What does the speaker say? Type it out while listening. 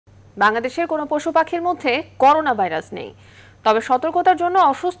বাংলাদেশের কোনো পশু পাখির মধ্যে করোনা ভাইরাস নেই। তবে সতর্কতার জন্য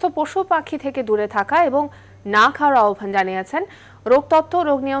অসুস্থ পশু পাখি থেকে দূরে থাকা এবং না খাওয়ার আহ্বান জানিয়েছেন রোগতত্ত্ব,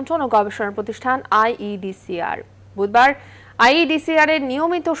 রোগ নিয়ন্ত্রণ ও গবেষণা প্রতিষ্ঠান আইইডিসিআর। বুধবার আইইডিসিআর এর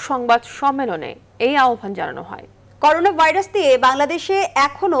নিয়মিত সংবাদ সম্মেলনে এই আহ্বান জানানো হয়। করোনা ভাইরাস দিয়ে বাংলাদেশে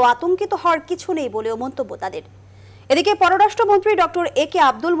এখনো আতঙ্কিত হওয়ার কিছু নেই বলেও মন্তব্য তাদের। এদিকে পররাষ্ট্রমন্ত্রী ডক্টর একে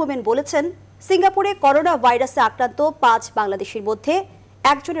আব্দুল মোমেন বলেছেন, সিঙ্গাপুরে করোনা ভাইরাসে আক্রান্ত ৫ বাংলাদেশির মধ্যে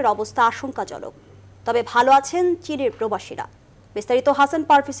একজনের অবস্থা আশঙ্কাজনক। তবে ভালো আছেন চীনের প্রবাসীরা। বিস্তারিত হাসান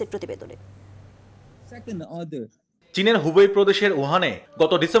পারভেজের প্রতিবেদনে। চীনের হুবেই প্রদেশের উহানে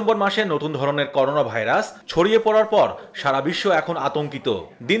গত ডিসেম্বর মাসে নতুন ধরনের করোনা ভাইরাস ছড়িয়ে পড়ার পর সারা বিশ্ব এখন আতঙ্কিত।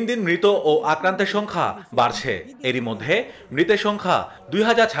 দিন দিন মৃত ও আক্রান্তের সংখ্যা বাড়ছে। এরই মধ্যে মৃতের সংখ্যা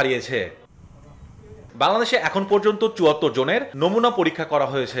 ২০০০ ছাড়িয়েছে। বাংলাদেশে এখন পর্যন্ত ৭৪ জনের নমুনা পরীক্ষা করা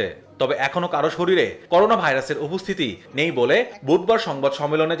হয়েছে। তবে এখনো কারো শরীরে করোনা ভাইরাসের উপস্থিতি নেই বলে বুধবার সংবাদ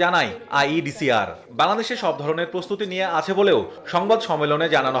সম্মেলনে জানায় আইইডিসিআর। বাংলাদেশে সব ধরনের প্রস্তুতি নিয়ে আছে বলেও সংবাদ সম্মেলনে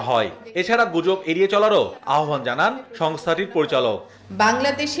জানানো হয়। এছাড়া গুজব এড়িয়ে চলারও আহ্বান জানান সংস্থাটির পরিচালক।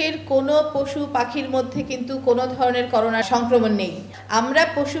 বাংলাদেশের কোনো পশু পাখির মধ্যে কিন্তু কোনো ধরনের করোনা সংক্রমণ নেই। আমরা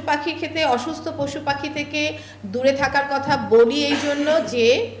পশু পাখির ক্ষেত্রে অসুস্থ পশু পাখি থেকে দূরে থাকার কথা বলি এই জন্য যে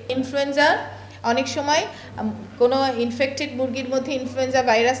ইনফ্লুয়েঞ্জা অনেক সময় কোনো ইনফেক্টেড মুরগির মধ্যে ইনফ্লুয়েঞ্জা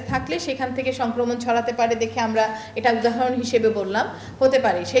ভাইরাস থাকলে সেখান থেকে সংক্রমণ ছড়াতে পারে দেখে আমরা এটা উদাহরণ হিসেবে বললাম, হতে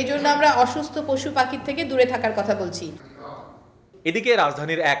পারে। সেই জন্য আমরা অসুস্থ পশু পাখির থেকে দূরে থাকার কথা বলছি। এদিকে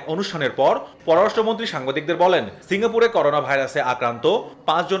রাজধানীর এক অনুষ্ঠানের পর পররাষ্ট্রমন্ত্রী সাংবাদিকদের বলেন, সিঙ্গাপুরে করোনা ভাইরাসে আক্রান্ত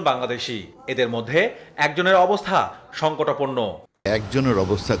 ৫ জন বাংলাদেশি। এদের মধ্যে একজনের অবস্থা সংকটাপন্ন। একজনের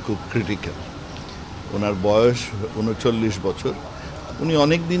অবস্থা খুব ক্রিটিক্যাল। ওনার বয়স ৩৯ বছর। উনি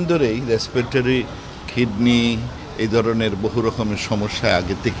অনেক দিন ধরেই রেসপিরেটরি, কিডনি এই ধরনের বহু রকমের সমস্যায়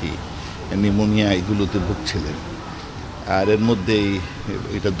আগে থেকেই নিউমোনিয়া এগুলোতে ভুগছিলেন। আর এর মধ্যেই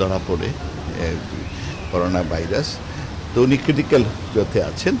এটা ধরা পড়ে করোনা ভাইরাস। তো উনি ক্রিটিক্যাল যতে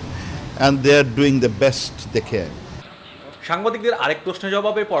আছেন and they are doing the best they can. সাংবাদিকদের আরেক প্রশ্নের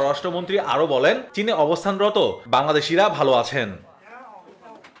জবাবে পররাষ্ট্রমন্ত্রী আরও বলেন, চীনে অবস্থানরত বাংলাদেশিরা ভালো আছেন।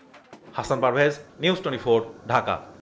 হাসান পারভেজ, নিউজ 24, ঢাকা।